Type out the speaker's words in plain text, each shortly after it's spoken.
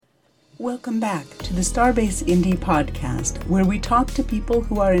Welcome back to the Starbase Indie podcast, where we talk to people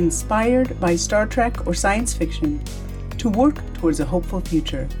who are inspired by Star Trek or science fiction to work towards a hopeful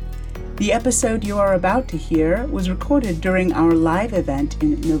future. The episode you are about to hear was recorded during our live event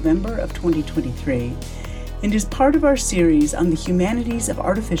in November of 2023 and is part of our series on the Humanities of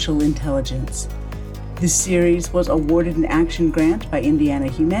Artificial Intelligence. This series was awarded an action grant by Indiana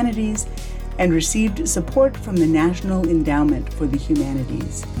Humanities and received support from the National Endowment for the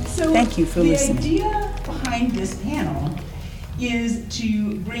Humanities. So thank you for listening. The idea behind this panel is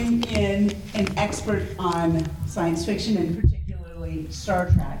to bring in an expert on science fiction and particularly Star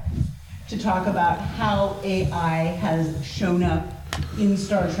Trek to talk about how AI has shown up in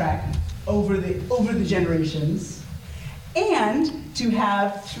Star Trek over the generations, and to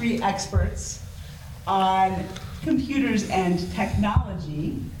have three experts on computers and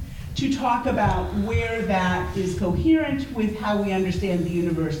technology to talk about where that is coherent with how we understand the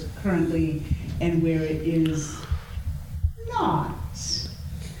universe currently and where it is not.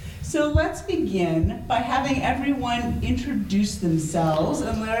 So let's begin by having everyone introduce themselves.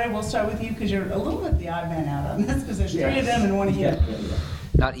 And Larry, we'll start with you because you're a little bit the odd man out on this because there's three of them and one of you.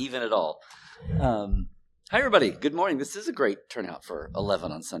 Not even at all. Hi, everybody. Good morning. This is a great turnout for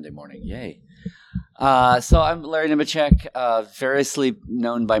 11 on Sunday morning. Yay. So I'm Larry Nemechek, variously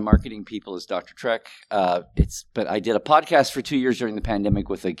known by marketing people as Dr. Trek. But I did a podcast for 2 years during the pandemic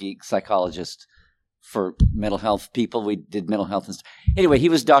with a geek psychologist for mental health people. We did mental health and stuff. Anyway, he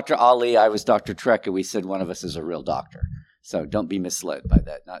was Dr. Ali, I was Dr. Trek, and we said one of us is a real doctor. So don't be misled by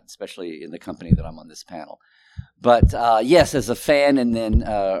that, not especially in the company that I'm on this panel. But yes, as a fan and then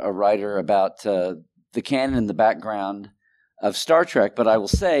a writer about the canon and the background of Star Trek, but I will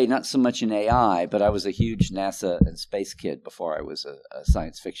say not so much in AI, but I was a huge NASA and space kid before I was a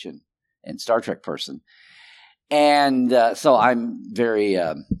science fiction and Star Trek person. And so I'm very,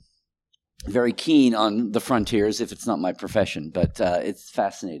 very keen on the frontiers, if it's not my profession, but it's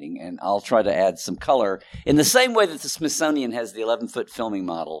fascinating. And I'll try to add some color in the same way that the Smithsonian has the 11-foot filming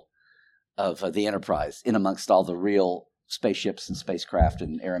model of the Enterprise in amongst all the real spaceships and spacecraft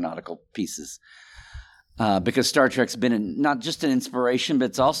and aeronautical pieces. Because Star Trek's been not just an inspiration, but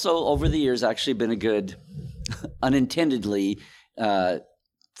it's also, over the years, actually been a good, unintendedly,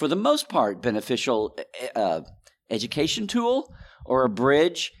 for the most part, beneficial education tool or a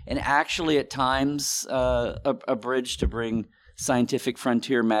bridge, and actually at times a bridge to bring scientific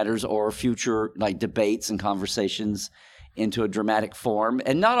frontier matters or future like debates and conversations into a dramatic form,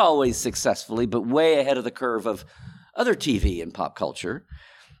 and not always successfully, but way ahead of the curve of other TV and pop culture.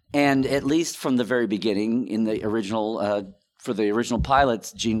 And at least from the very beginning, in the original, for the original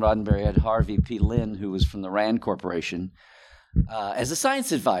pilots, Gene Roddenberry had Harvey P. Lynn, who was from the Rand Corporation, as a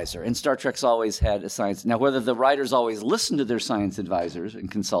science advisor. And Star Trek's always had a science. Now, whether the writers always listened to their science advisors and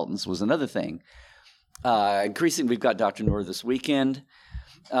consultants was another thing. Increasingly, we've got Dr. Noor this weekend,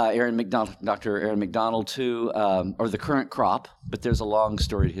 Dr. Aaron McDonald too, or the current crop, but there's a long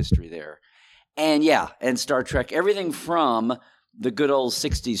storied history there. And and Star Trek, everything from the good old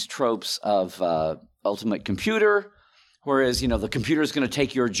 60s tropes of ultimate computer, whereas, the computer is going to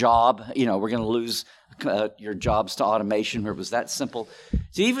take your job. We're going to lose your jobs to automation, where it was that simple.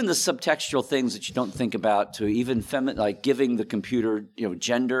 So even the subtextual things that you don't think about, to even like giving the computer,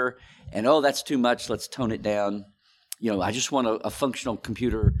 gender, and, that's too much, let's tone it down. I just want a functional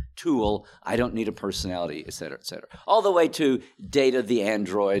computer tool. I don't need a personality, et cetera, et cetera. All the way to Data the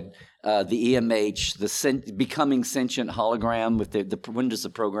android, the EMH, becoming sentient hologram with the windows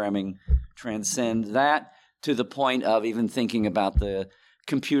of programming transcend that, to the point of even thinking about the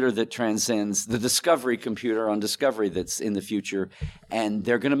computer that transcends the Discovery computer on Discovery that's in the future. And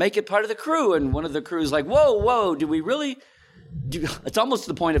they're going to make it part of the crew. And one of the crew is like, whoa, do we really... It's almost to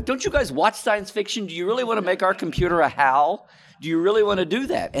the point of, don't you guys watch science fiction? Do you really want to make our computer a HAL? Do you really want to do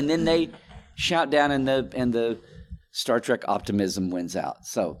that? And then they shout down, and the Star Trek optimism wins out.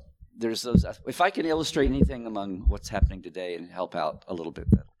 So there's those. If I can illustrate anything among what's happening today and help out a little bit,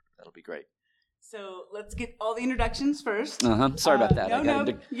 that'll be great. So let's get all the introductions first. Sorry about that. No,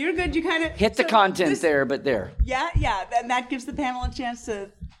 you're good. You kind of hit the content there, but there. Yeah, and that gives the panel a chance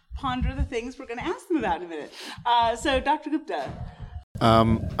to ponder the things we're going to ask them about in a minute. So, Dr. Gupta.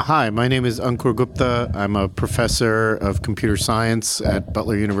 Hi, my name is Ankur Gupta. I'm a professor of computer science at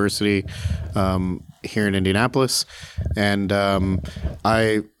Butler University here in Indianapolis. And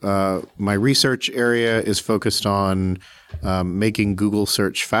my research area is focused on making Google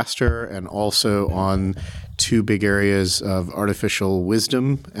search faster, and also on two big areas of artificial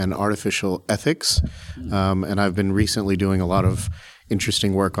wisdom and artificial ethics. And I've been recently doing a lot of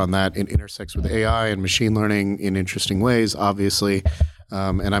interesting work on that. It intersects with AI and machine learning in interesting ways, obviously.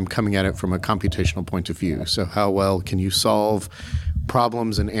 and I'm coming at it from a computational point of view. So how well can you solve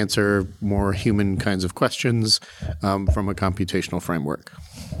problems and answer more human kinds of questions from a computational framework?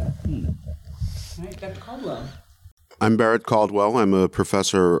 All right, Dr. Caldwell. I'm Barrett Caldwell. I'm a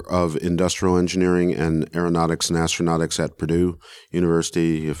professor of industrial engineering and aeronautics and astronautics at Purdue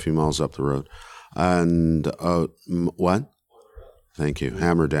University, a few miles up the road. And what? Thank you.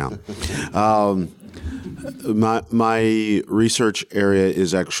 Hammer down. My research area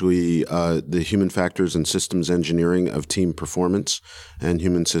is actually the human factors and systems engineering of team performance and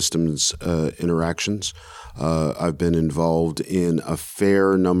human systems interactions. I've been involved in a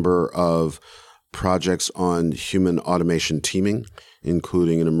fair number of projects on human automation teaming,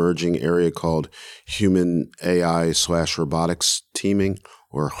 including an emerging area called human AI/robotics teaming,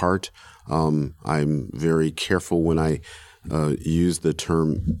 or HART. I'm very careful when I use the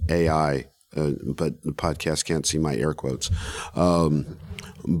term AI, but the podcast can't see my air quotes.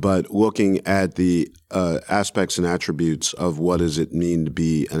 But looking at the aspects and attributes of what does it mean to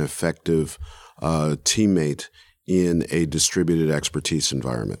be an effective teammate in a distributed expertise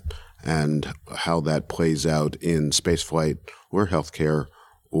environment, and how that plays out in spaceflight or healthcare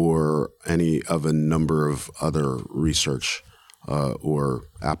or any of a number of other research or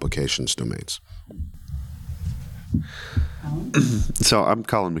applications domains. So I'm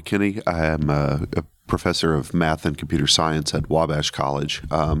Colin McKinney. I am a professor of math and computer science at Wabash College.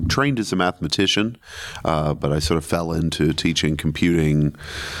 Trained as a mathematician, but I sort of fell into teaching computing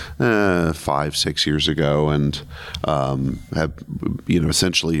 5-6 years ago, and have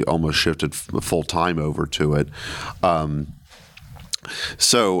essentially almost shifted full time over to it.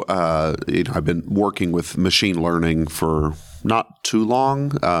 So I've been working with machine learning for not too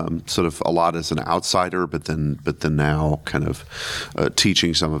long, sort of a lot as an outsider, but then now kind of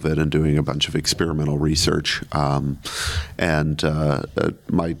teaching some of it and doing a bunch of experimental research. And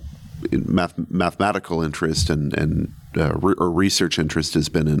my mathematical interest and research interest has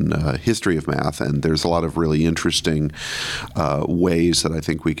been in history of math, and there's a lot of really interesting ways that I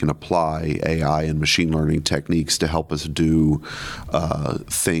think we can apply AI and machine learning techniques to help us do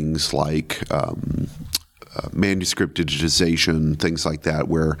things like manuscript digitization, things like that,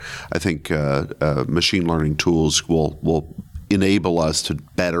 where I think machine learning tools will enable us to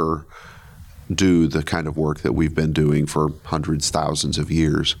better do the kind of work that we've been doing for hundreds, thousands of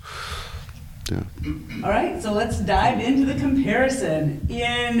years. Yeah. All right, so let's dive into the comparison.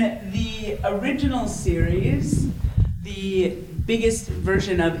 In the original series, the biggest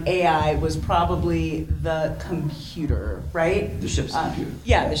version of AI was probably the computer, right? The ship's computer.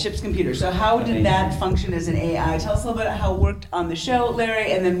 Yeah, the ship's computer. So how did that function as an AI? Tell us a little bit how it worked on the show,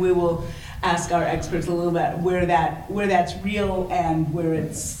 Larry, and then we will ask our experts a little bit where that's real and where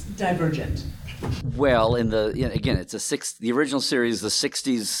it's divergent. Well, again, it's the original series, the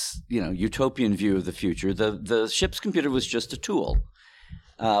 60s, utopian view of the future. The ship's computer was just a tool.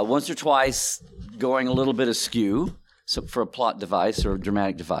 Once or twice going a little bit askew, so for a plot device or a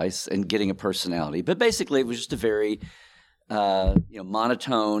dramatic device, and getting a personality. But basically, it was just a very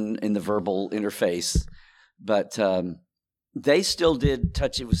monotone in the verbal interface. But they still did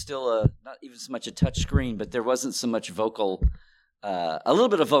touch. It was still not even so much a touch screen, but there wasn't so much vocal. A little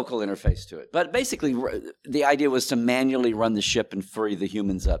bit of vocal interface to it. But basically, the idea was to manually run the ship and free the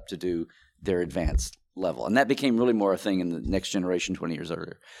humans up to do their advanced level. And that became really more a thing in the next generation 20 years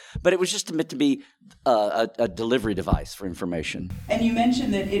earlier. But it was just meant to be a delivery device for information. And you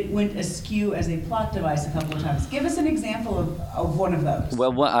mentioned that it went askew as a plot device a couple of times. Give us an example of one of those.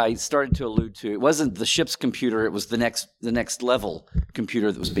 Well, what I started to allude to, it wasn't the ship's computer, it was the next level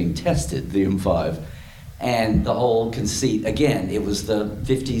computer that was being tested, the M5. And the whole conceit, again, it was the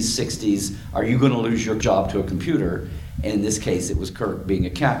 50s, 60s, are you going to lose your job to a computer? And in this case, it was Kirk being a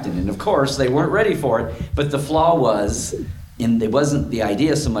captain. And of course, they weren't ready for it. But the flaw was, it wasn't the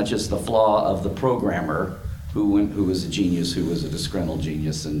idea so much as the flaw of the programmer who was a genius, who was a disgruntled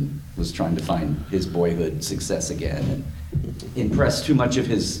genius and was trying to find his boyhood success again and impressed too much of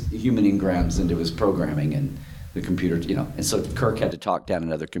his human engrams into his programming, and the computer, and so Kirk had to talk down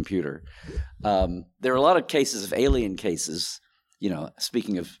another computer. There were a lot of cases of alien cases,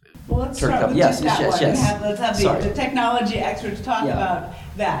 speaking of... Well, let's start with yes. Let's have the technology experts talk about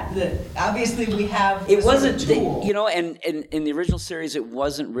that. Obviously, we have it wasn't tool. And in the original series, it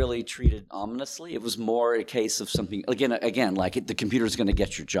wasn't really treated ominously. It was more a case of something, again like the computer's going to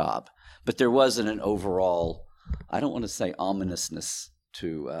get your job. But there wasn't an overall, I don't want to say ominousness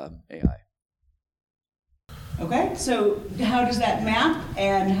to AI. Okay, so how does that map,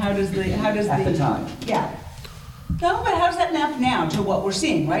 and how does at the time? Yeah. No, but how does that map now to what we're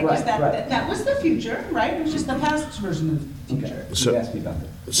seeing, right? Right, Because right. that was the future, right? It was just the past version of the future. So- you asked me about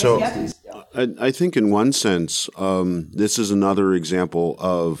that. So Yes. I think in one sense, this is another example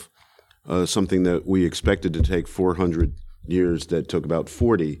of something that we expected to take 400 years that took about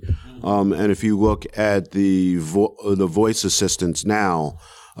 40. And if you look at the voice assistants now,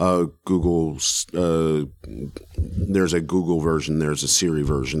 Google's there's a Google version, there's a Siri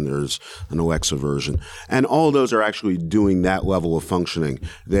version, there's an Alexa version, and all of those are actually doing that level of functioning.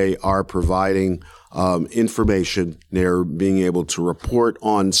 They are providing information. They're being able to report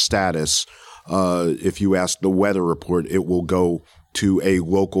on status. If you ask the weather report, it will go to a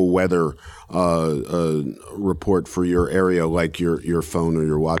local weather report for your area, like your phone or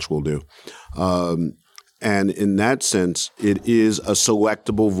your watch will do. And in that sense, it is a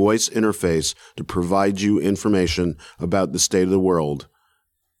selectable voice interface to provide you information about the state of the world.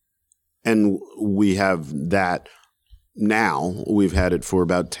 And we have that now. We've had it for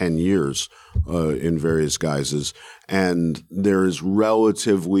about 10 years in various guises. And there is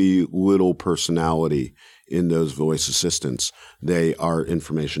relatively little personality in those voice assistants. They are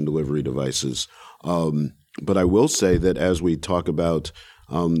information delivery devices. But I will say that as we talk about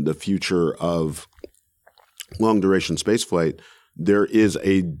the future of long-duration spaceflight, there is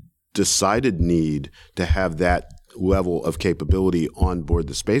a decided need to have that level of capability on board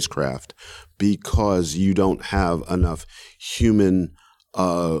the spacecraft because you don't have enough human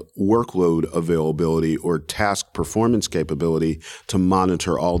workload availability or task performance capability to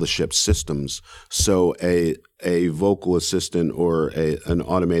monitor all the ship's systems. So a vocal assistant or an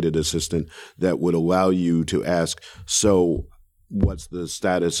automated assistant that would allow you to ask, so what's the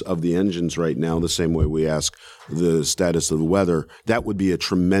status of the engines right now, the same way we ask the status of the weather, that would be a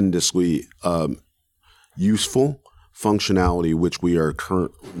tremendously useful functionality, which we are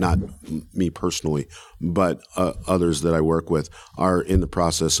not me personally, but others that I work with are in the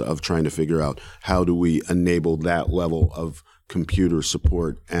process of trying to figure out how do we enable that level of computer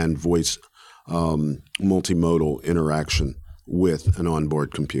support and voice multimodal interaction with an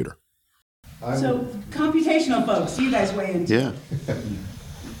onboard computer. So, computational folks, you guys weigh in. Yeah.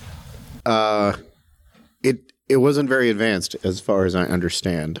 It wasn't very advanced as far as I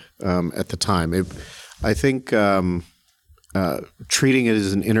understand at the time. I think treating it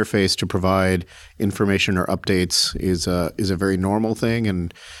as an interface to provide information or updates is a very normal thing,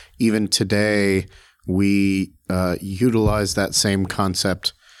 and even today we utilize that same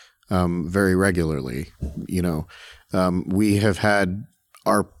concept very regularly. You know, we have had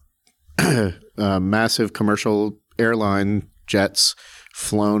our massive commercial airline jets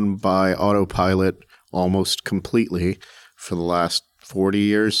flown by autopilot almost completely for the last 40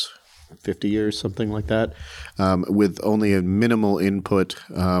 years, 50 years, something like that, with only a minimal input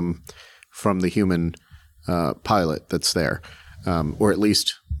from the human pilot that's there, or at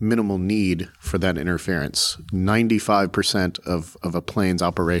least minimal need for that interference. 95% of a plane's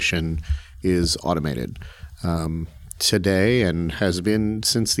operation is automated today and has been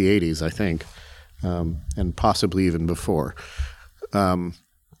since the 80s, I think, and possibly even before.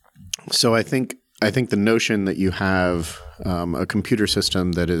 So I think the notion that you have a computer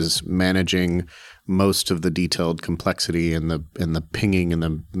system that is managing most of the detailed complexity and the pinging and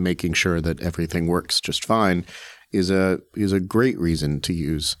the making sure that everything works just fine is a great reason to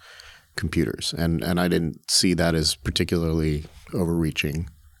use computers, and I didn't see that as particularly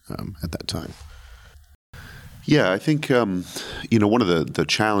overreaching at that time. Yeah, I think one of the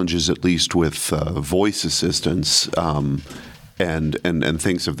challenges, at least with voice assistants and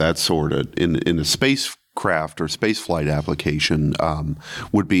things of that sort, in a spacecraft or spaceflight application,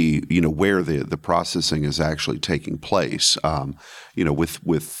 would be where the processing is actually taking place.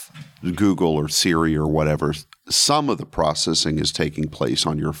 With Google or Siri or whatever, some of the processing is taking place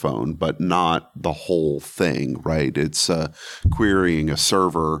on your phone, but not the whole thing, right? It's querying a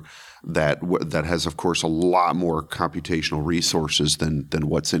server that has, of course, a lot more computational resources than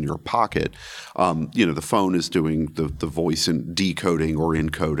what's in your pocket. The phone is doing the voice and decoding or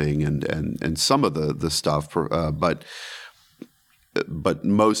encoding and some of the stuff, but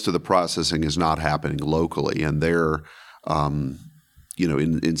most of the processing is not happening locally, and they're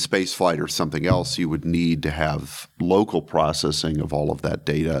in spaceflight or something else, you would need to have local processing of all of that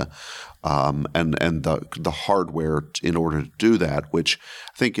data. And the hardware in order to do that, which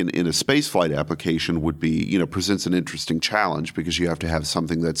I think in a spaceflight application would be, presents an interesting challenge because you have to have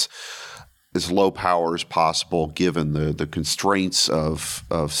something that's as low power as possible given the constraints of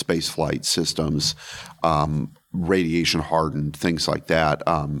spaceflight systems, radiation hardened, things like that,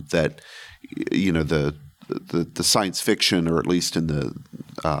 the science fiction, or at least in the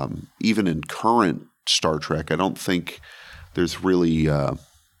even in current Star Trek. I don't think there's really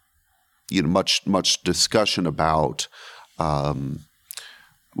much discussion about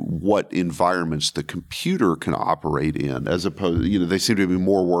what environments the computer can operate in, as opposed, they seem to be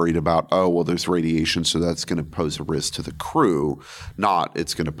more worried about, there's radiation, so that's going to pose a risk to the crew, not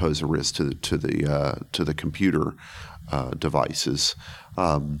it's going to pose a risk to the computer devices.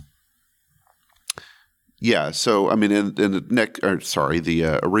 So I mean, in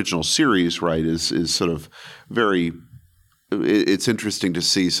the original series, right, is sort of very. It's interesting to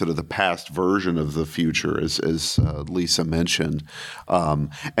see sort of the past version of the future, as Lisa mentioned,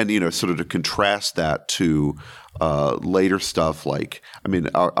 and sort of to contrast that to later stuff. Like, I mean,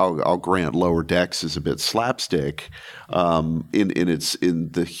 I'll grant Lower Decks is a bit slapstick in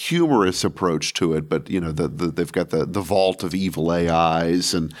the humorous approach to it, but they've got the vault of evil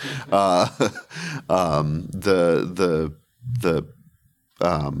AIs and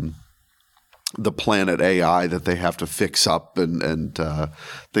the planet AI that they have to fix up and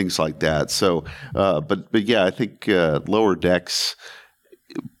things like that. So, but yeah, I think Lower Decks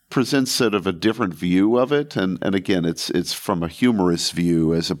presents sort of a different view of it, and again, it's from a humorous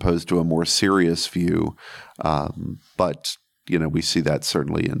view as opposed to a more serious view. But we see that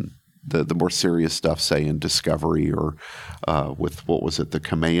certainly in the more serious stuff, say in Discovery or with what was it, the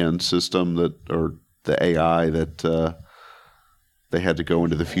command system or the AI that. They had to go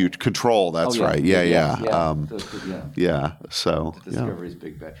into the future. Control, that's right. Yeah. So the Discovery's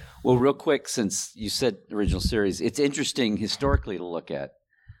big bang. Well, real quick, since you said original series, it's interesting historically to look at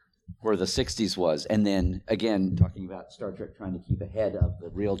where the 60s was, and then again talking about Star Trek trying to keep ahead of the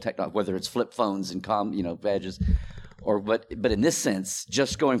real technology, whether it's flip phones and badges, but in this sense,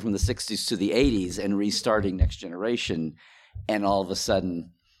 just going from the 60s to the 80s and restarting Next Generation, and all of a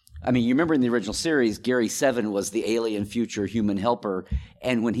sudden. I mean, you remember in the original series, Gary Seven was the alien future human helper,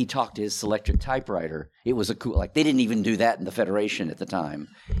 and when he talked to his Selectric typewriter, it was a cool. Like, they didn't even do that in the Federation at the time,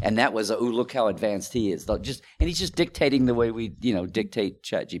 and that was look how advanced he is. And he's just dictating the way we dictate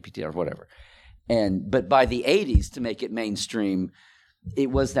ChatGPT or whatever. But by the 80s, to make it mainstream,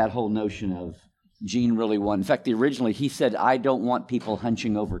 it was that whole notion of Gene really won. In fact, originally he said, "I don't want people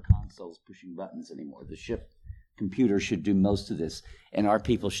hunching over consoles pushing buttons anymore. The ship computer should do most of this, and our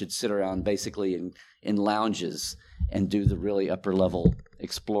people should sit around basically in lounges and do the really upper level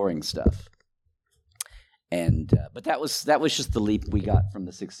exploring stuff." And but that was just the leap we got from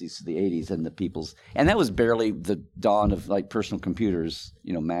the 60s to the 80s, and that was barely the dawn of like personal computers.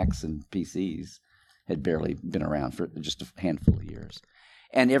 Macs and PCs had barely been around for just a handful of years.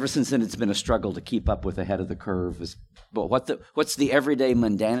 And ever since then, it's been a struggle to keep up with ahead of the curve. But what's the everyday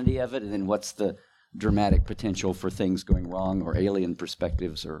mundanity of it, and then what's the dramatic potential for things going wrong or alien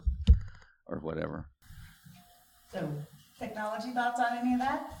perspectives or whatever. So, technology thoughts on any of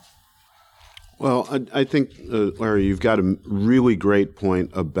that? Well, I think, Larry, you've got a really great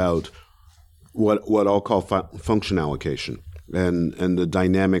point about what I'll call function allocation and the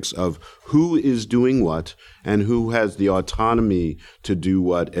dynamics of who is doing what and who has the autonomy to do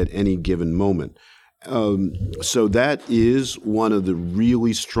what at any given moment. So that is one of the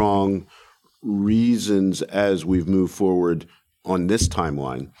really strong reasons as we've moved forward on this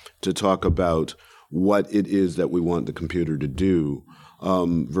timeline to talk about what it is that we want the computer to do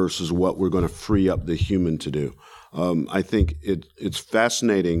versus what we're going to free up the human to do. I think it's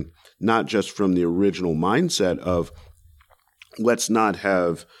fascinating, not just from the original mindset of let's not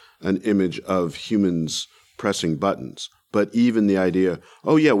have an image of humans pressing buttons, but even the idea,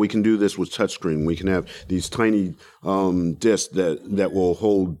 we can do this with touchscreen. We can have these tiny discs that will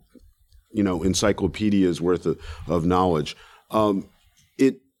hold encyclopedias worth of knowledge.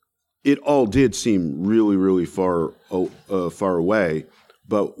 It all did seem really, really far away,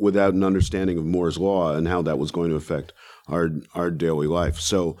 but without an understanding of Moore's law and how that was going to affect our daily life.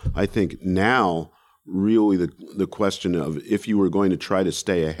 So I think now, really, the question of if you were going to try to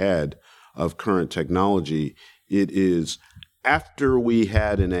stay ahead of current technology, it is after we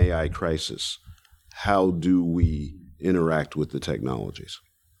had an AI crisis, how do we interact with the technologies?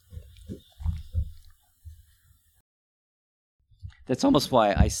 That's almost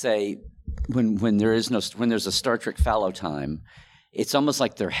why I say when there's a Star Trek fallow time, it's almost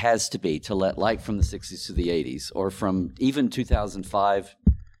like there has to be, to let light from the 60s to the 80s, or from even 2005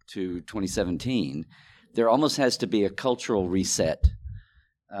 to 2017, there almost has to be a cultural reset.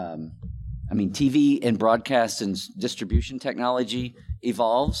 TV and broadcast and distribution technology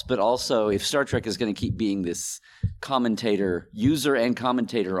evolves, but also if Star Trek is going to keep being this user and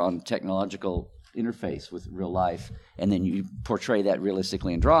commentator on technological interface with real life, and then you portray that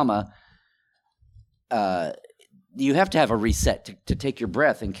realistically in drama, you have to have a reset to take your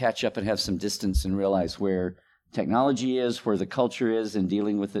breath and catch up and have some distance and realize where technology is, where the culture is, and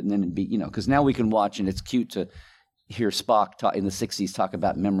dealing with it, and then be, because now we can watch, and it's cute to hear Spock talk in the 60s talk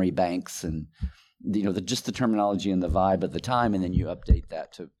about memory banks and just the terminology and the vibe at the time, and then you update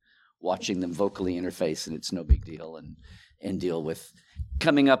that to watching them vocally interface, and it's no big deal, and deal with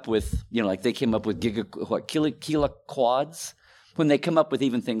coming up with like they came up with kiloquads when they come up with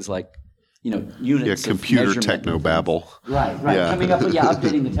even things like units. Computer of technobabble. Right. Yeah. Coming up with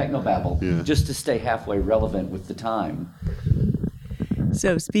updating the technobabble just to stay halfway relevant with the time.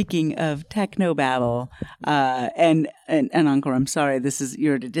 So speaking of technobabble, and Uncle, I'm sorry,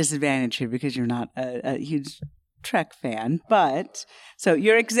 you're at a disadvantage here because you're not a huge Trek fan, but so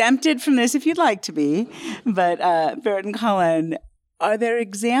you're exempted from this if you'd like to be. But Barrett and Colin, are there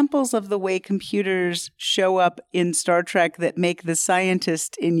examples of the way computers show up in Star Trek that make the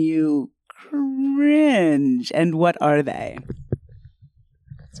scientist in you cringe? And what are they?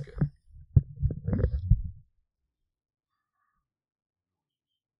 That's good.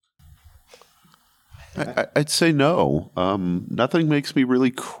 I'd say no. Nothing makes me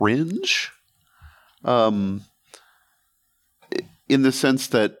really cringe. In the sense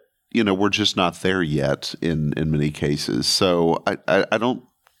that, we're just not there yet in many cases. So I don't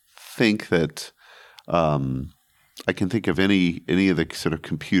think that I can think of any of the sort of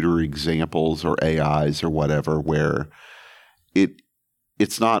computer examples or AIs or whatever where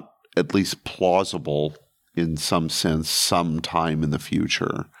it's not at least plausible in some sense sometime in the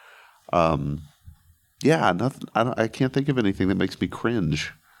future. Nothing. I can't think of anything that makes me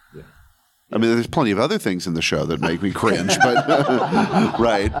cringe. Yeah. I mean, there's plenty of other things in the show that make me cringe, but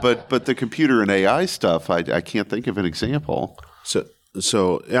right. But the computer and AI stuff, I can't think of an example.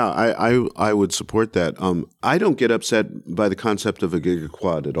 So yeah, I would support that. I don't get upset by the concept of a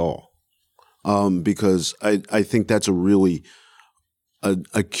gigaquad at all, because I think that's a really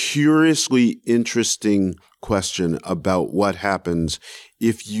a curiously interesting question about what happens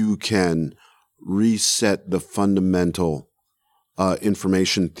if you can reset the fundamental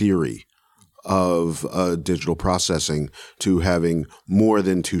information theory of digital processing to having more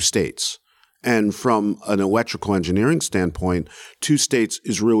than two states. And from an electrical engineering standpoint, two states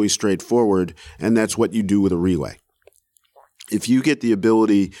is really straightforward, and that's what you do with a relay. If you get the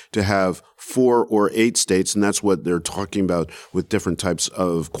ability to have 4 or 8 states, and that's what they're talking about with different types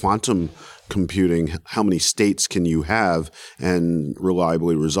of quantum computing, how many states can you have and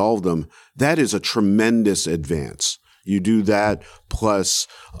reliably resolve them, that is a tremendous advance. You do that plus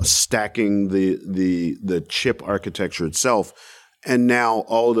stacking the chip architecture itself, and now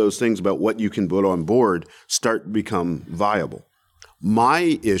all those things about what you can put on board start to become viable.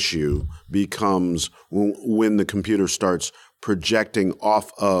 My issue becomes when the computer starts projecting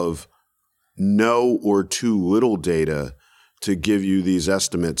off of no or too little data to give you these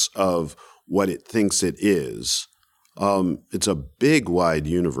estimates of what it thinks it is. It's a big, wide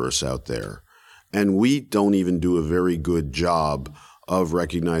universe out there, and we don't even do a very good job of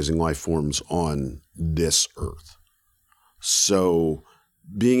recognizing life forms on this Earth. So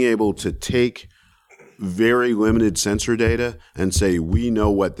being able to take very limited sensor data and say, we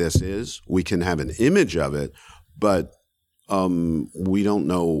know what this is, we can have an image of it, but we don't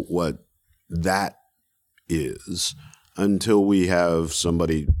know what that is until we have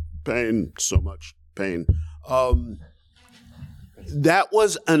somebody pane, so much pain. That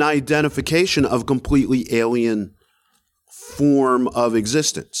was an identification of completely alien form of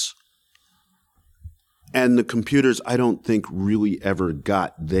existence. And the computers, I don't think, really ever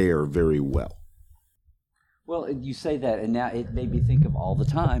got there very well. Well, you say that, and now it made me think of all the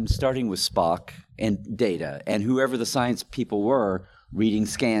time, starting with Spock and Data, and whoever the science people were reading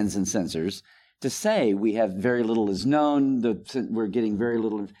scans and sensors, to say we have very little is known, we're getting very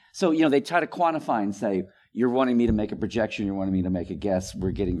little. So, they try to quantify and say, you're wanting me to make a projection, you're wanting me to make a guess,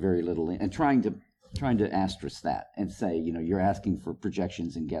 we're getting very little, and trying to asterisk that and say, you're asking for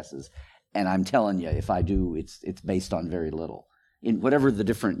projections and guesses. And I'm telling you, if I do, it's based on very little, in whatever the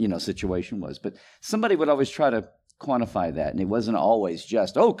different situation was. But somebody would always try to quantify that, and it wasn't always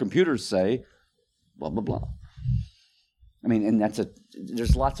just, computers say, blah blah blah. I mean, and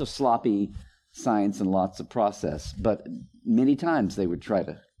there's lots of sloppy science and lots of process, but many times they would try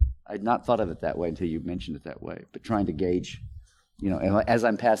to. I'd not thought of it that way until you mentioned it that way. But trying to gauge, as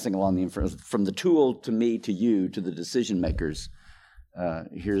I'm passing along the information from the tool to me to you to the decision makers.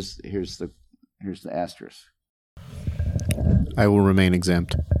 Here's the asterisk. I will remain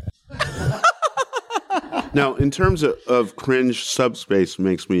exempt. Now, in terms of cringe, subspace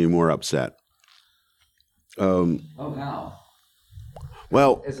makes me more upset. How?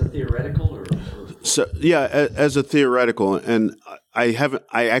 Well, as a theoretical or So yeah, as a theoretical, and I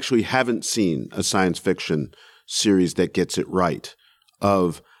actually haven't seen a science fiction series that gets it right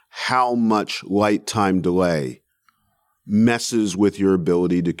of how much light time delay messes with your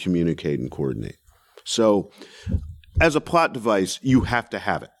ability to communicate and coordinate. So as a plot device, you have to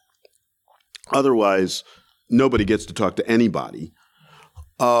have it. Otherwise, nobody gets to talk to anybody.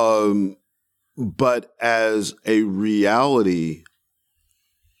 But as a reality,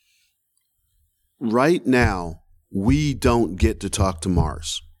 right now, we don't get to talk to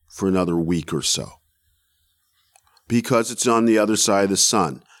Mars for another week or so because it's on the other side of the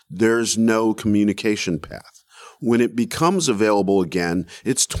sun. There's no communication path. When it becomes available again,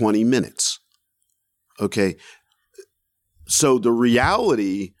 it's 20 minutes. Okay? So the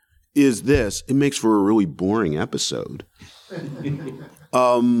reality is this. It makes for a really boring episode.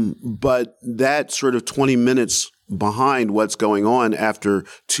 But that sort of 20 minutes behind what's going on after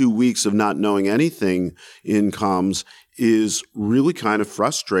 2 weeks of not knowing anything in comms is really kind of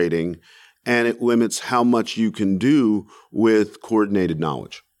frustrating, and it limits how much you can do with coordinated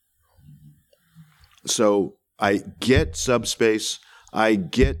knowledge. So I get subspace. I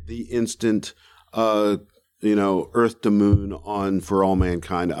get the instant, Earth to Moon on For All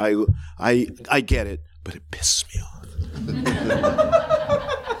Mankind. I get it, but it pisses me off.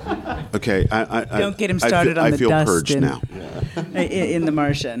 Okay, don't get him started on the dust. I feel purged now. In The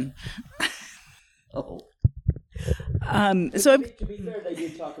Martian. Oh. So to be fair, they do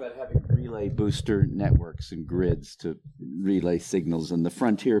talk about having relay booster networks and grids to relay signals, and the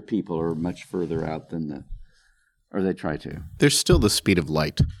frontier people are much further out than or they try to. There's still the speed of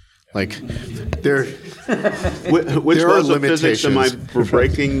light. Like, there, which there laws are of physics am I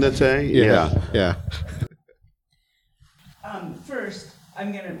breaking today? Yeah. First,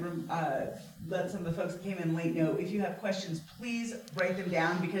 I'm going to let some of the folks that came in late know, if you have questions, please write them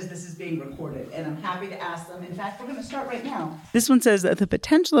down because this is being recorded, and I'm happy to ask them. In fact, we're going to start right now. This one says that the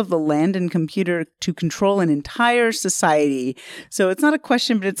potential of the land and computer to control an entire society. So it's not a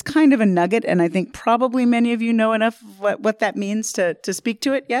question, but it's kind of a nugget, and I think probably many of you know enough of what that means to speak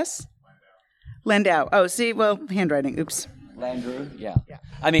to it. Yes? Landau. Oh, see, well, handwriting. Oops. Landrew, yeah.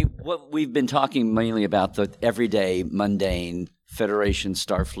 I mean, what we've been talking mainly about the everyday, mundane Federation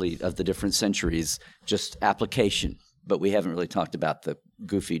Starfleet of the different centuries, just application. But we haven't really talked about the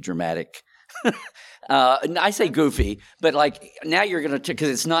goofy, dramatic. I say goofy, but like now you're going to, because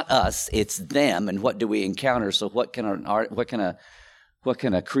it's not us, it's them, and what do we encounter? So what can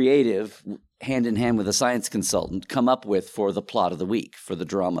a creative, hand in hand with a science consultant, come up with for the plot of the week, for the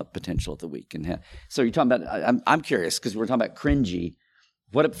drama potential of the week? And so you're talking about. I'm curious because we're talking about cringy.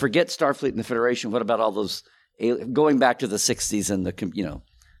 Forget Starfleet and the Federation. What about all those? Going back to the 60s and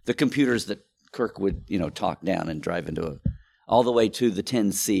the computers that Kirk would talk down and drive into all the way to the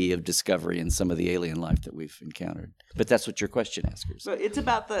 10C of Discovery and some of the alien life that we've encountered. But that's what your question askers. So it's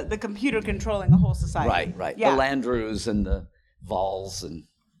about the computer controlling a whole society. Right. Yeah. The Landrews and the Vols and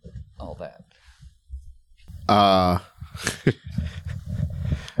all that. I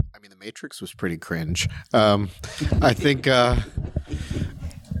mean, The Matrix was pretty cringe. I think.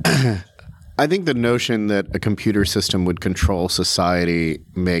 I think the notion that a computer system would control society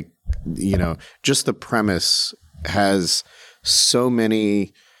just the premise has so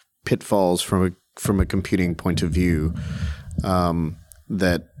many pitfalls from a computing point of view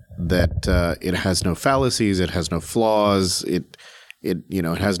that it has no fallacies, it has no flaws, it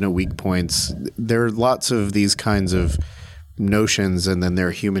has no weak points. There are lots of these kinds of notions, and then there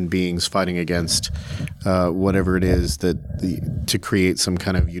are human beings fighting against whatever it is to create some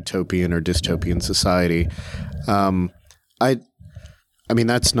kind of utopian or dystopian society. I mean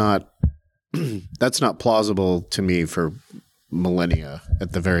that's not plausible to me for millennia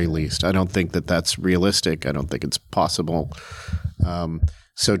at the very least. I don't think that that's realistic. I don't think it's possible.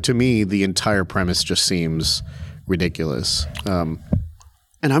 So to me, the entire premise just seems ridiculous.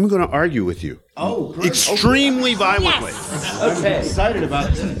 And I'm going to argue with you. Oh, great. Extremely violently. Yes. Okay. I'm excited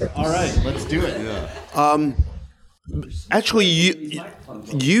about this. All right, let's do it. Yeah. Actually,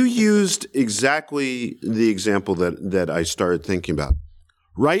 you used exactly the example that I started thinking about.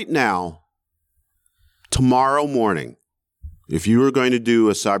 Right now, tomorrow morning, if you were going to do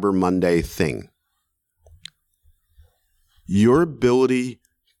a Cyber Monday thing, your ability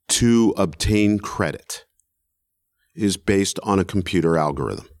to obtain credit is based on a computer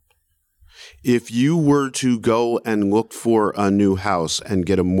algorithm. If you were to go and look for a new house and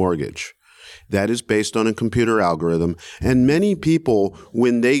get a mortgage, that is based on a computer algorithm. And many people,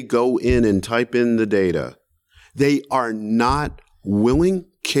 when they go in and type in the data, they are not willing,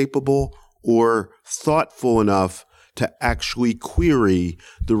 capable, or thoughtful enough to actually query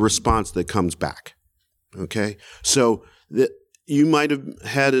the response that comes back. Okay? So you might have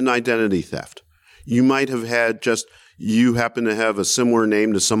had an identity theft. You might have had you happen to have a similar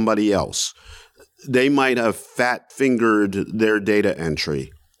name to somebody else. They might have fat-fingered their data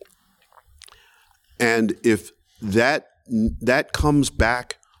entry. And if that comes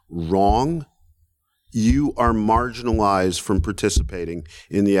back wrong, you are marginalized from participating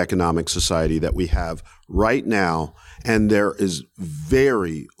in the economic society that we have right now, and there is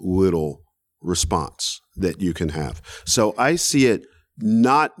very little response that you can have. So I see it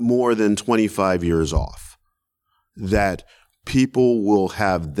not more than 25 years off that people will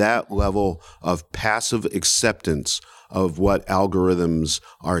have that level of passive acceptance of what algorithms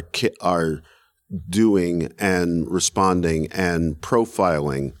are doing and responding and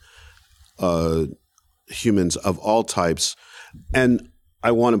profiling humans of all types. And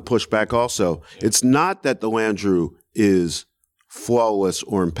I want to push back also. It's not that the Landru is flawless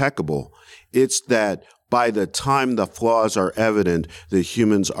or impeccable. It's that by the time the flaws are evident, the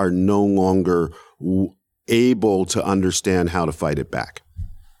humans are no longer able to understand how to fight it back.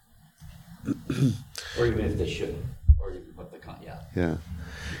 Or even if they should, or what the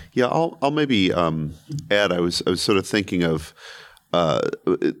Yeah, I'll maybe add. I was sort of thinking of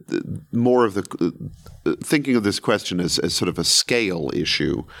more of thinking of this question as sort of a scale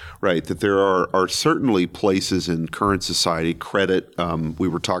issue, right? That there are certainly places in current society, credit, we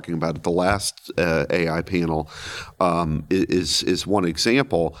were talking about at the last AI panel, is one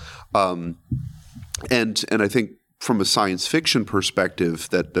example. And I think from a science fiction perspective,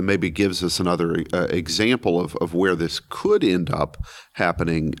 that maybe gives us another example of where this could end up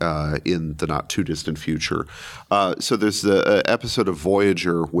happening in the not too distant future. So there's the episode of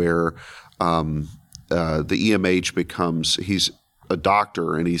Voyager where the EMH he's a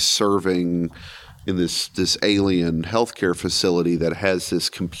doctor and he's serving in this alien healthcare facility that has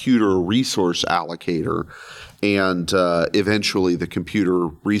this computer resource allocator. And eventually the computer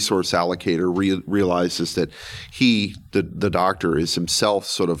resource allocator realizes that the doctor, is himself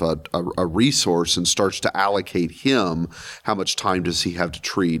sort of a resource and starts to allocate him how much time does he have to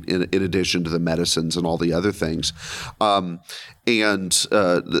treat in addition to the medicines and all the other things. That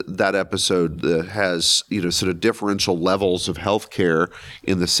episode has sort of differential levels of healthcare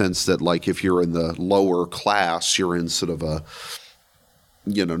in the sense that, like, if you're in the lower class, you're in sort of a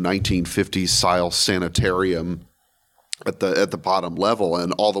 1950s style sanitarium at the bottom level,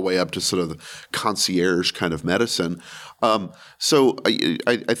 and all the way up to sort of the concierge kind of medicine. So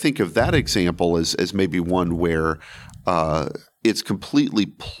I think of that example as maybe one where it's completely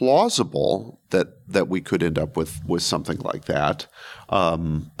plausible that we could end up with something like that.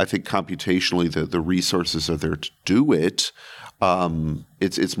 I think computationally the resources are there to do it.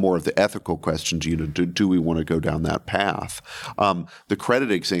 It's more of the ethical question. Do we want to go down that path? The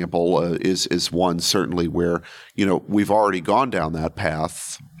credit example is one certainly where we've already gone down that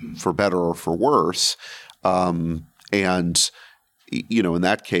path for better or for worse, and in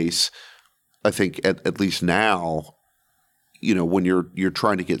that case, I think at least now, when you're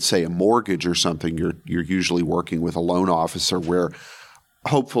trying to get, say, a mortgage or something, you're usually working with a loan officer where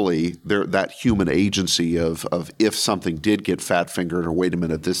hopefully that human agency of if something did get fat-fingered, or wait a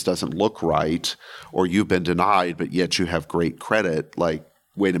minute, this doesn't look right, or you've been denied, but yet you have great credit, like,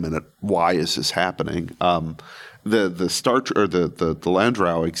 wait a minute, why is this happening? The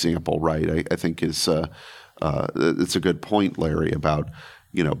Landau example, right, I think is it's a good point, Larry, about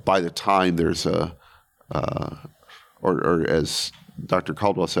by the time there's or as Dr.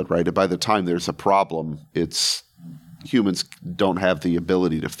 Caldwell said, right, by the time there's a problem, humans don't have the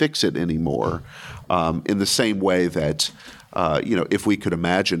ability to fix it anymore. In the same way that, if we could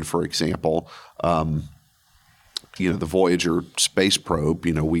imagine, for example, the Voyager space probe,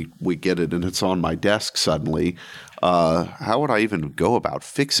 we get it and it's on my desk suddenly. How would I even go about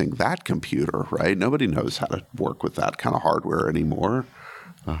fixing that computer, right? Nobody knows how to work with that kind of hardware anymore.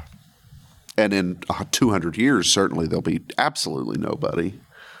 And in 200 years, certainly there'll be absolutely nobody.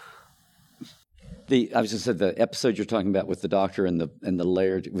 I was just said the episode you're talking about with the doctor and the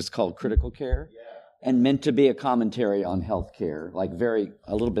layered, it was called Critical Care, and meant to be a commentary on healthcare, like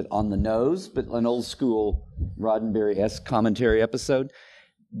a little bit on the nose, but an old school Roddenberry-esque commentary episode.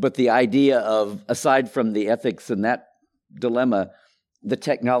 But the idea of, aside from the ethics and that dilemma, the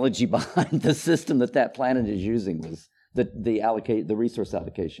technology behind the system that planet is using was the resource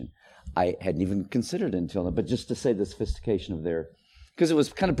allocation. I hadn't even considered it until then, but just to say the sophistication of because it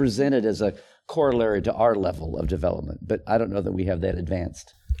was kind of presented as a corollary to our level of development, but I don't know that we have that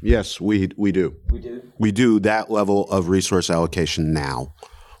advanced. Yes, we do. We do? We do that level of resource allocation now.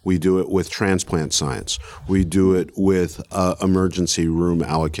 We do it with transplant science. We do it with emergency room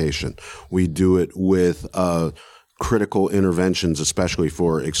allocation. We do it with critical interventions, especially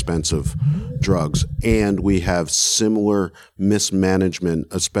for expensive drugs. And we have similar mismanagement,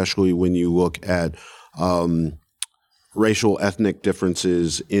 especially when you look at racial ethnic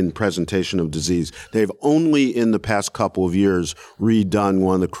differences in presentation of disease. They've only in the past couple of years redone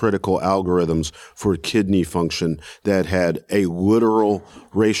one of the critical algorithms for kidney function that had a literal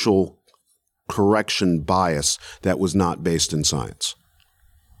racial correction bias that was not based in science.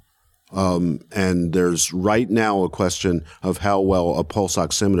 And there's right now a question of how well a pulse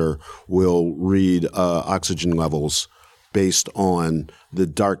oximeter will read oxygen levels based on the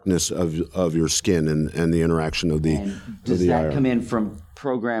darkness of your skin and the interaction of the Does the that IR. come in from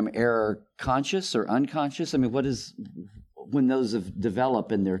program error, conscious or unconscious? I mean, what is when those have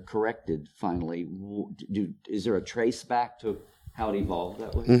developed and they're corrected finally? Is there a trace back to how it evolved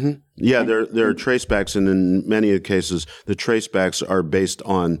that way? Mm-hmm. Yeah, there are tracebacks, and in many cases, the tracebacks are based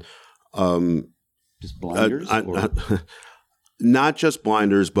on Just blinders? not just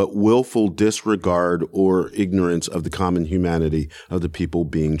blinders, but willful disregard or ignorance of the common humanity of the people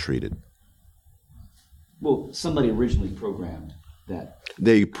being treated. Well, somebody originally programmed that.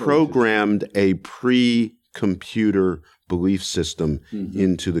 They programmed a pre-computer belief system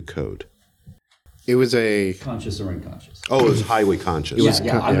into the code. It was a Conscious or unconscious? Oh, it was highly conscious.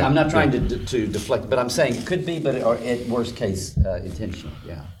 I'm not trying to deflect, but I'm saying it could be, but or at worst case, intentional.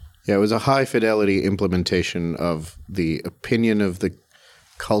 it was a high fidelity implementation of the opinion of the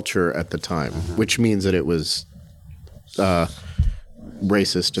culture at the time, which means that it was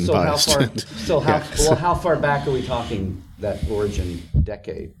racist and biased. How far back are we talking? That origin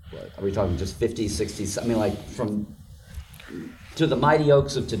decade? What, are we talking just 50s, 60s? I mean, like from to the mighty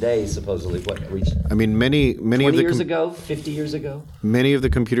oaks of today, supposedly. What reached? I mean, many 20 of the years ago, 50 years ago. Many of the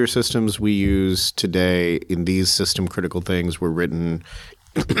computer systems we use today in these system critical things were written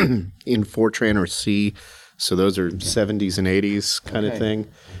in Fortran or C. So those are 70s and 80s kind of thing.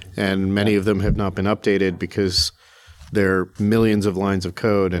 And many of them have not been updated because they're millions of lines of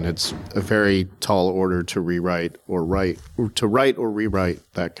code, and it's a very tall order to rewrite or write or rewrite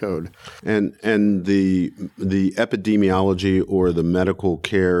that code. And the epidemiology or the medical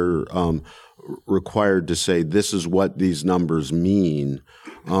care required to say this is what these numbers mean.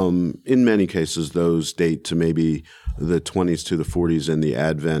 In many cases, those date to maybe the 20s to the 40s and the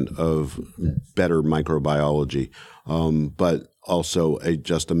advent of better microbiology, but also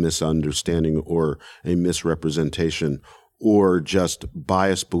just a misunderstanding or a misrepresentation or just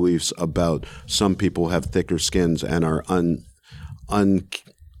biased beliefs about some people have thicker skins and are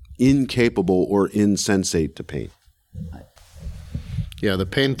incapable or insensate to pain. Yeah, the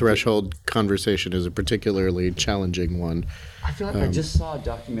pain threshold conversation is a particularly challenging one. I feel like I just saw a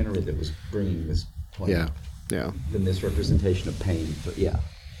documentary that was bringing this point. Yeah. The misrepresentation of pain. But yeah.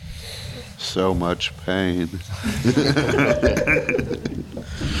 So much pain.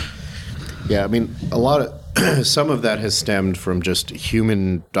 Yeah, I mean, some of that has stemmed from just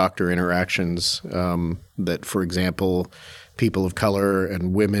human doctor interactions. That, for example, people of color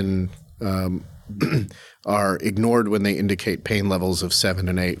and women are ignored when they indicate pain levels of 7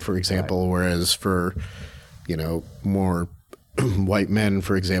 and 8, for example, whereas for, more white men,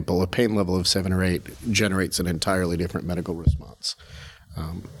 for example, a pain level of 7 or 8 generates an entirely different medical response.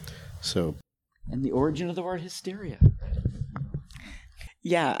 And the origin of the word hysteria.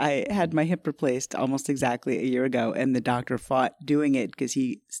 Yeah, I had my hip replaced almost exactly a year ago, and the doctor fought doing it because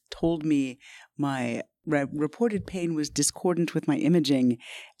he told me my reported pain was discordant with my imaging.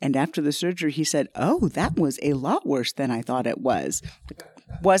 And after the surgery, he said, "Oh, that was a lot worse than I thought it was."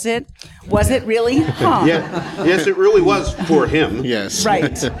 Was it? Was it really? Huh. Yeah. Yes, it really was for him. Yes.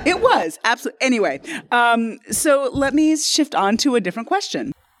 Right. It was. Absolutely. Anyway, so let me shift on to a different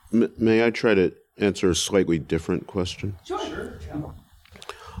question. May I try to answer a slightly different question? Sure.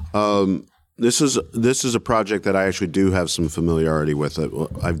 This is a project that I actually do have some familiarity with.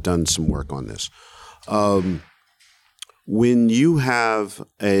 I've done some work on this. When you have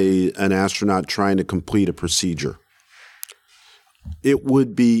an astronaut trying to complete a procedure, it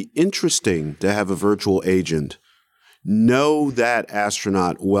would be interesting to have a virtual agent know that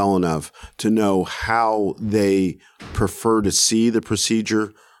astronaut well enough to know how they prefer to see the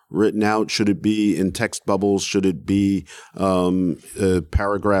procedure written out. Should it be in text bubbles? Should it be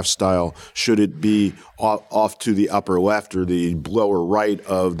paragraph style? Should it be off to the upper left or the lower right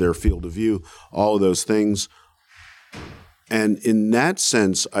of their field of view? All of those things. And in that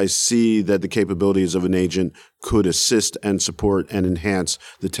sense, I see that the capabilities of an agent could assist and support and enhance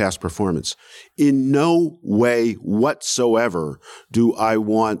the task performance. In no way whatsoever do I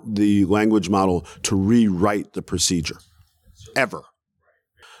want the language model to rewrite the procedure, ever.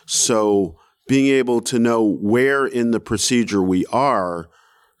 So being able to know where in the procedure we are,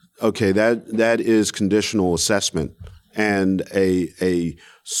 okay, that is conditional assessment, and a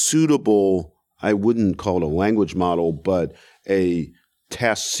suitable, I wouldn't call it a language model, but a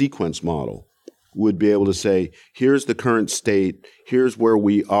task sequence model would be able to say, here's the current state, here's where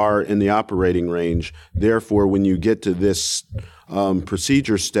we are in the operating range. Therefore, when you get to this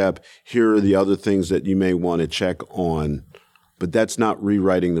procedure step, here are the other things that you may want to check on. But that's not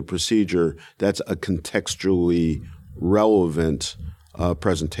rewriting the procedure. That's a contextually relevant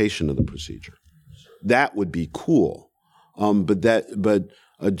presentation of the procedure. That would be cool. But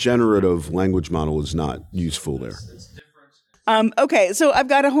a generative language model is not useful there. Okay, so I've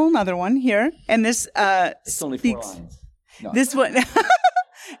got a whole nother one here, and this It's only 4 lines. No. This one,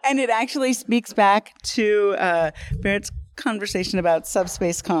 and it actually speaks back to Barrett's conversation about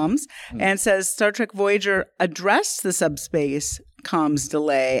subspace comms, and says Star Trek Voyager addressed the subspace comms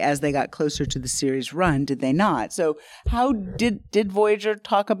delay as they got closer to the series run, did they not? So how did Voyager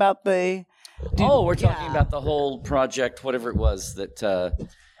talk about the... we're talking about the whole project, whatever it was, that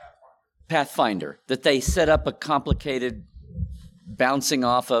Pathfinder, that they set up a complicated bouncing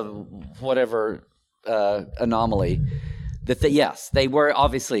off of whatever anomaly. They were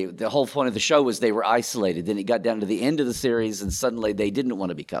obviously, the whole point of the show was they were isolated. Then it got down to the end of the series, and suddenly they didn't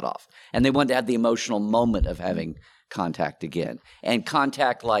want to be cut off, and they wanted to have the emotional moment of having contact again, and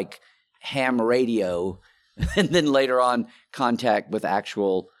contact like ham radio, and then later on contact with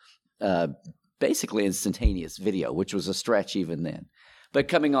actual, basically instantaneous video, which was a stretch even then. But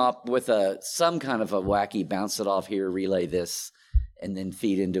coming up with some kind of a wacky bounce it off here, relay this, and then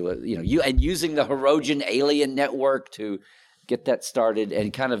feed into and using the Hirogen alien network to get that started,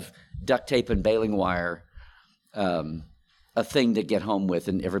 and kind of duct tape and baling wire, a thing to get home with,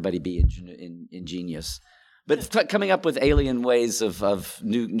 and everybody be ingenious. But coming up with alien ways of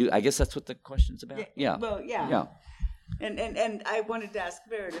new. I guess that's what the question's about. Yeah. Well, yeah. Yeah. And I wanted to ask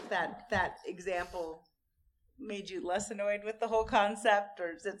Barrett if that example made you less annoyed with the whole concept,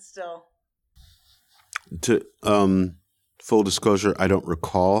 or is it still? To full disclosure, I don't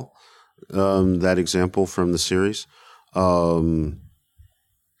recall that example from the series, but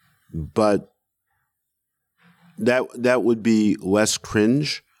that would be less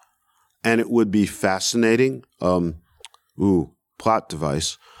cringe, and it would be fascinating. Plot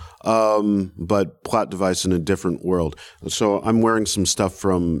device. But plot device in a different world. So I'm wearing some stuff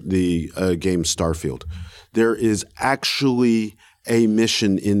from the game Starfield. There is actually a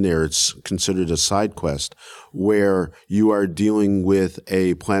mission in there. It's considered a side quest where you are dealing with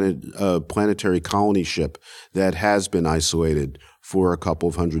a planetary colony ship that has been isolated for a couple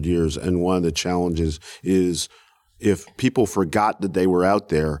of hundred years. And one of the challenges is if people forgot that they were out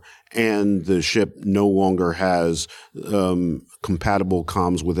there and the ship no longer has compatible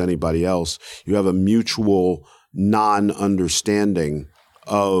comms with anybody else, you have a mutual non-understanding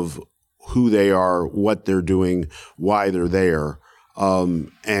of who they are, what they're doing, why they're there.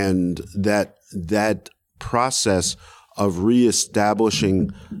 And that process of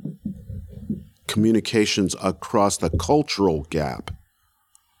reestablishing communications across the cultural gap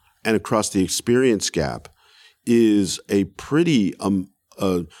and across the experience gap is a pretty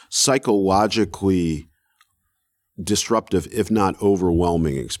psychologically disruptive, if not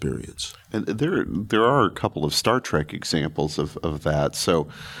overwhelming, experience. And there are a couple of Star Trek examples of that. So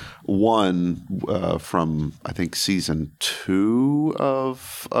one from, I think, season 2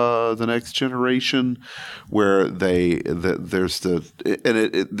 of The Next Generation, where there's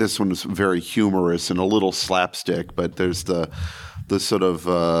this one is very humorous and a little slapstick, but there's the sort of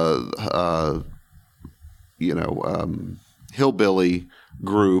hillbilly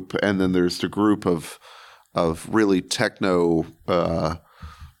group, and then there's the group of really technology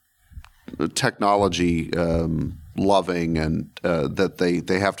loving, and that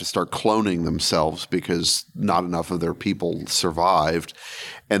they have to start cloning themselves because not enough of their people survived,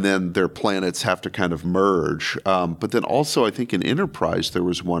 and then their planets have to kind of merge. But then also, I think in Enterprise there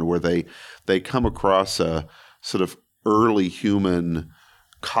was one where they come across a sort of early human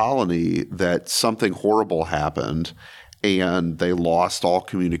colony that something horrible happened, and they lost all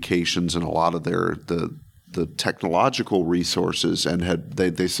communications and a lot of the technological resources, and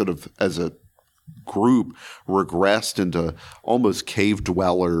they sort of, as a group, regressed into almost cave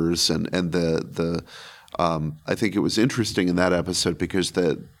dwellers, and I think it was interesting in that episode because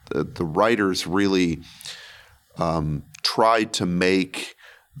the writers really tried to make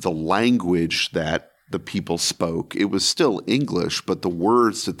the language that the people spoke. It was still English, but the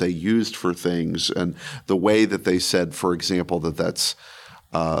words that they used for things and the way that they said, for example, that's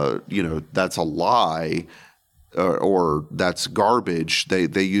a lie or that's garbage.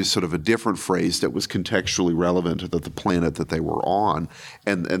 They used sort of a different phrase that was contextually relevant to the planet that they were on,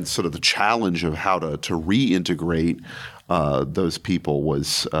 and sort of the challenge of how to reintegrate those people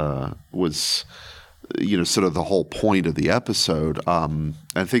was sort of the whole point of the episode.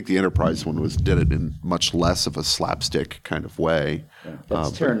 I think the Enterprise one did it in much less of a slapstick kind of way. Yeah,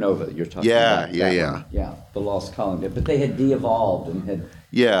 that's Terra Nova you're talking about. Yeah, the Lost Colony. But they had de-evolved and had.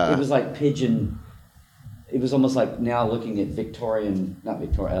 Yeah. It was like pigeon. It was almost like now looking at Elizabethan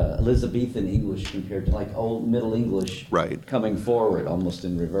English compared to like old Middle English, right, coming forward almost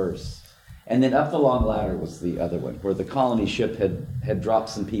in reverse. And then Up the Long Ladder was the other one, where the colony ship had dropped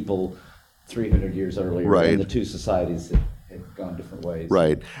some people 300 years earlier, right, and the two societies had gone different ways.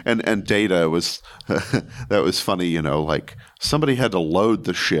 Right. And Data was, that was funny, like somebody had to load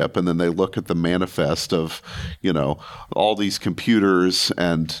the ship and then they look at the manifest of, all these computers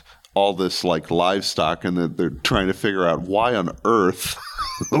and all this like livestock, and they're trying to figure out why on earth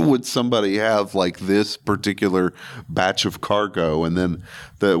would somebody have like this particular batch of cargo. And then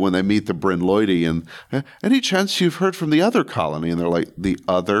when they meet the Bryn Lloydie and any chance you've heard from the other colony? And they're like, the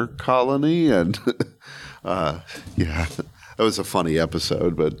other colony? And yeah, that was a funny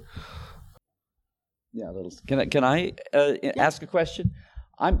episode, but. Yeah, can I ask a question?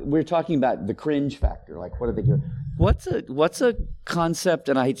 We're talking about the cringe factor. Like, what are they doing? What's a concept?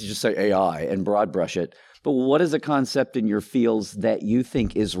 And I hate to just say AI and broad brush it, but what is a concept in your fields that you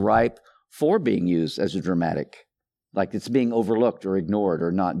think is ripe for being used as a dramatic, like it's being overlooked or ignored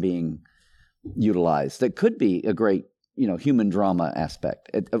or not being utilized? That could be a great, human drama aspect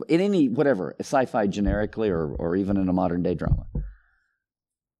in any whatever, sci-fi generically, or even in a modern day drama.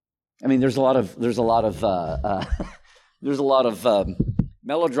 I mean, there's a lot of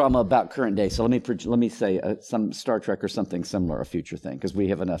melodrama about current day. So let me say some Star Trek or something similar, a future thing, because we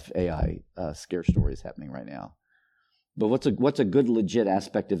have enough AI scare stories happening right now. But what's a good legit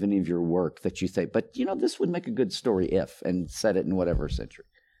aspect of any of your work that you say, but this would make a good story if, and set it in whatever century?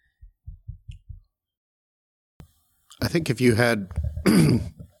 I think if you had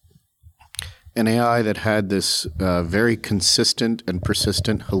an AI that had this very consistent and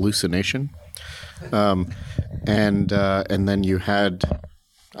persistent hallucination, and then you had,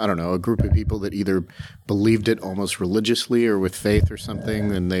 I don't know, a group of people that either believed it almost religiously or with faith or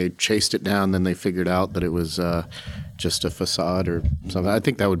something, and they chased it down, then they figured out that it was just a facade or something. I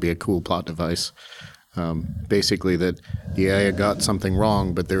think that would be a cool plot device. Basically that the AI got something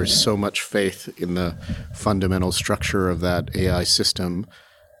wrong, but there is so much faith in the fundamental structure of that AI system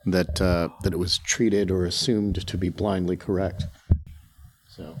that it was treated or assumed to be blindly correct.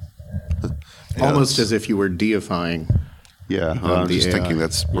 So almost as if you were deifying. Yeah, I'm just thinking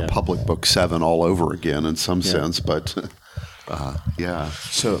that's Republic Book 7 all over again in some sense, but yeah.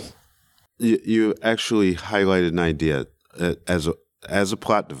 So you actually highlighted an idea as a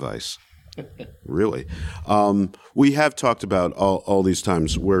plot device. Really. We have talked about all these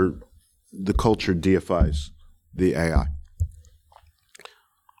times where the culture deifies the AI.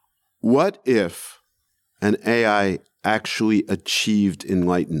 What if an AI actually achieved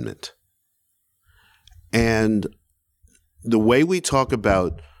enlightenment? And the way we talk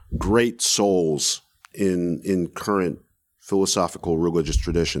about great souls in current philosophical religious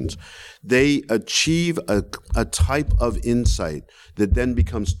traditions, they achieve a type of insight that then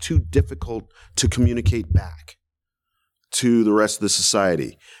becomes too difficult to communicate back to the rest of the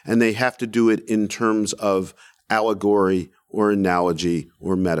society. And they have to do it in terms of allegory or analogy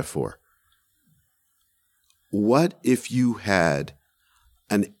or metaphor. What if you had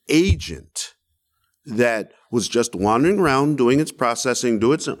an agent that was just wandering around doing its processing,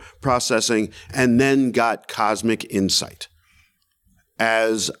 and then got cosmic insight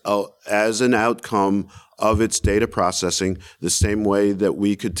as an outcome of its data processing, the same way that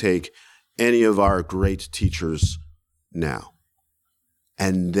we could take any of our great teachers now.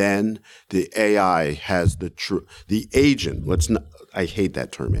 And then the AI has the agent, I hate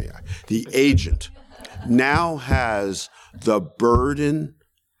that term AI. The agent now has the burden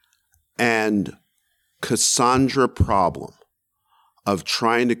and Cassandra problem of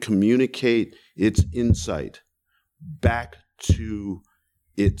trying to communicate its insight back to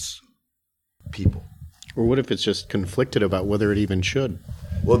its people. Or what if it's just conflicted about whether it even should?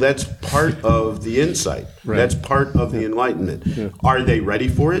 Well, that's part of the insight. Right. That's part of the enlightenment. Yeah. Are they ready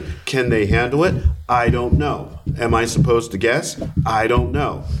for it? Can they handle it? I don't know. Am I supposed to guess? I don't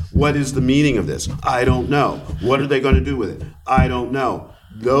know. What is the meaning of this? I don't know. What are they going to do with it? I don't know.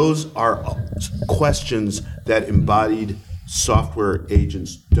 Those are questions that embodied software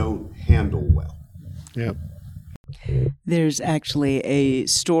agents don't handle well. Yep. There's actually a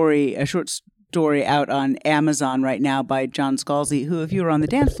short story out on Amazon right now by John Scalzi, who, if you were on the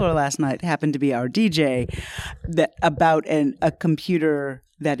dance floor last night, happened to be our DJ, about a computer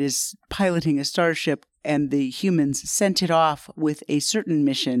that is piloting a starship, and the humans sent it off with a certain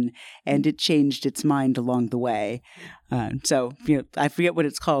mission, and it changed its mind along the way. So I forget what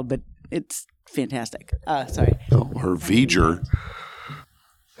it's called, but it's fantastic. Sorry. Or V'ger.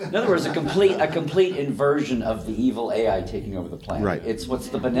 In other words, a complete inversion of the evil AI taking over the planet. Right. It's what's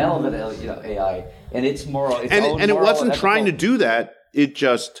the benevolent AI, and its moral. Its And own it moral, wasn't ethical, trying to do that. It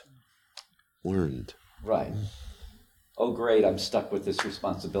just learned. Right. Oh, great! I'm stuck with this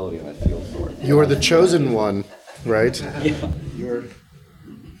responsibility, and I feel for it. You're the chosen one, right? Yeah. You're.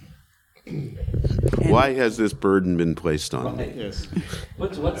 Why has this burden been placed on me? Right. Yes.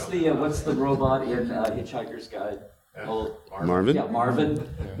 What's the robot in Hitchhiker's Guide? Marvin? Yeah, Marvin. Yeah.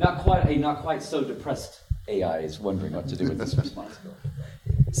 Not quite so depressed AI is wondering what to do with this responsibility.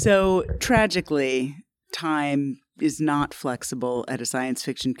 So tragically, time is not flexible at a science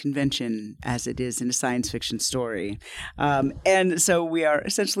fiction convention as it is in a science fiction story. And so we are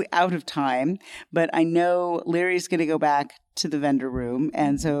essentially out of time, but I know Larry's going to go back to the vendor room.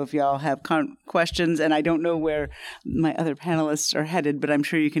 And so if y'all have questions, and I don't know where my other panelists are headed, but I'm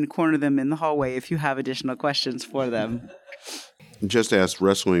sure you can corner them in the hallway if you have additional questions for them. Just ask,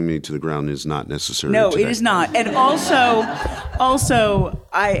 wrestling me to the ground is not necessary. No, today. it is not. And also,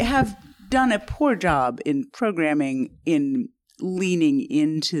 I have done a poor job in programming in leaning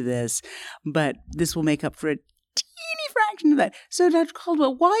into this, but this will make up for a teeny fraction of that. So, Dr.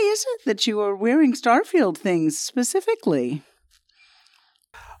 Caldwell, why is it that you are wearing Starfield things specifically?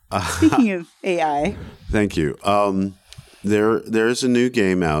 Speaking of AI. Thank you. There's a new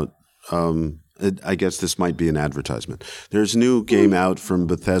game out. I guess this might be an advertisement. There's a new game out from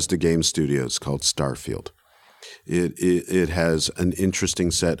Bethesda Game Studios called Starfield. It has an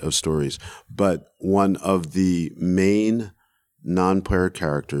interesting set of stories, but one of the main non-player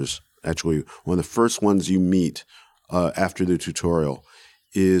characters, actually one of the first ones you meet after the tutorial,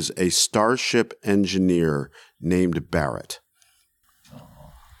 is a starship engineer named Barrett,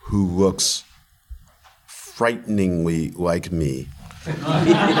 who looks frighteningly like me.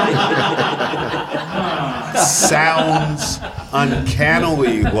 Sounds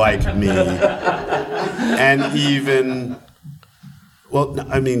uncannily like me, and even, well,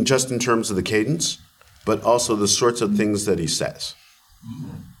 I mean, just in terms of the cadence, but also the sorts of things that he says.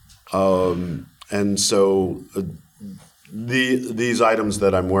 And so these items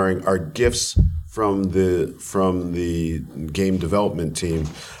that I'm wearing are gifts from the game development team,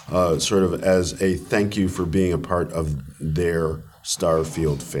 sort of as a thank you for being a part of their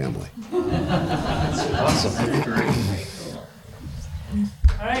Starfield family. That's awesome. Great.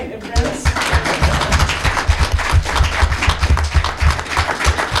 All right, friends.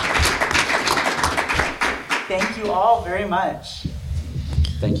 Thank you all very much.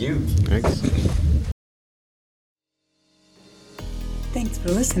 Thank you. Thanks. Thanks for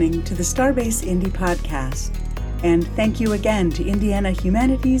listening to the Starbase Indie Podcast. And thank you again to Indiana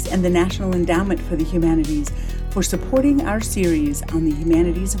Humanities and the National Endowment for the Humanities for supporting our series on the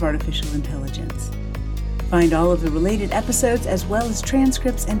Humanities of Artificial Intelligence. Find all of the related episodes as well as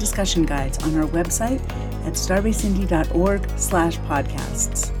transcripts and discussion guides on our website at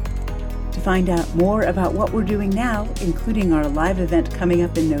starbaseindy.org/podcasts. To find out more about what we're doing now, including our live event coming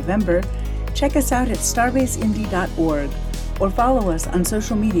up in November, check us out at starbaseindy.org or follow us on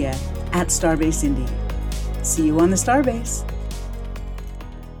social media at Starbase Indy. See you on the Starbase.